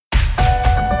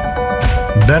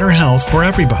better health for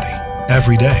everybody,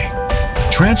 every day.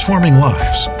 Transforming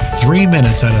lives, 3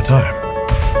 minutes at a time.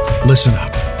 Listen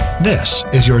up. This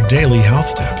is your daily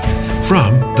health tip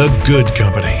from The Good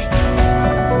Company.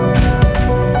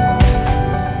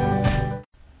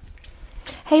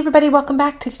 Hey everybody, welcome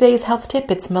back to today's health tip.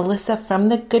 It's Melissa from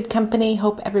The Good Company.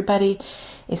 Hope everybody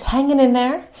is hanging in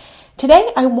there.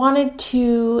 Today I wanted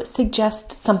to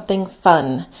suggest something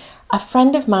fun. A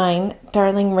friend of mine,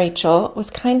 darling Rachel, was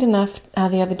kind enough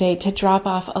the other day to drop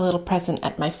off a little present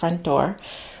at my front door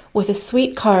with a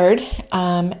sweet card,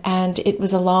 and it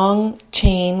was a long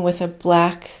chain with a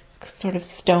black sort of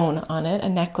stone on it, a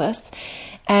necklace,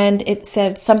 and it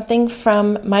said something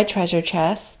from my treasure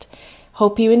chest.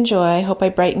 Hope you enjoy. Hope I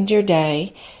brightened your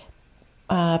day.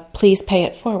 Please pay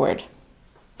it forward.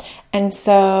 And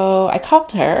so I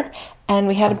called her and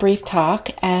we had a brief talk.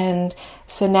 And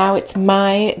so now it's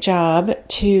my job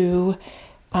to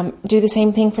do the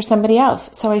same thing for somebody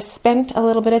else. So I spent a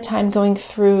little bit of time going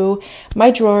through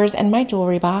my drawers and my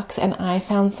jewelry box, and I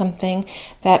found something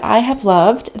that I have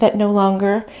loved that no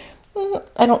longer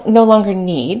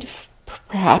need,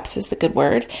 perhaps is the good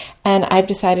word, and I've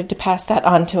decided to pass that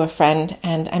on to a friend,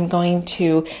 and I'm going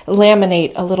to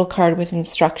laminate a little card with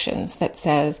instructions that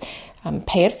says,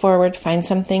 pay it forward, find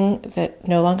something that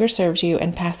no longer serves you,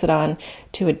 and pass it on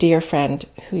to a dear friend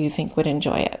who you think would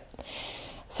enjoy it.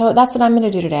 So that's what I'm going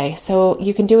to do today. So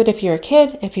you can do it if you're a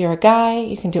kid, if you're a guy,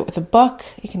 you can do it with a book,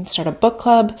 you can start a book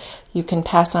club, you can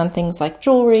pass on things like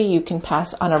jewelry, you can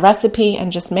pass on a recipe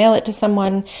and just mail it to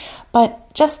someone.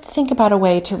 But just think about a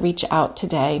way to reach out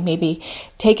today. Maybe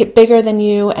take it bigger than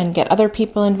you and get other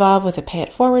people involved with a Pay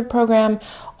It Forward program.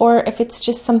 Or if it's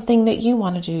just something that you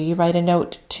want to do, you write a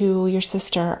note to your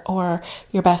sister or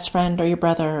your best friend or your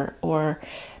brother, or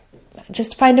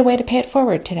just find a way to pay it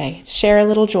forward today. Share a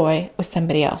little joy with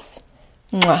somebody else.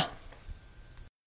 Mwah.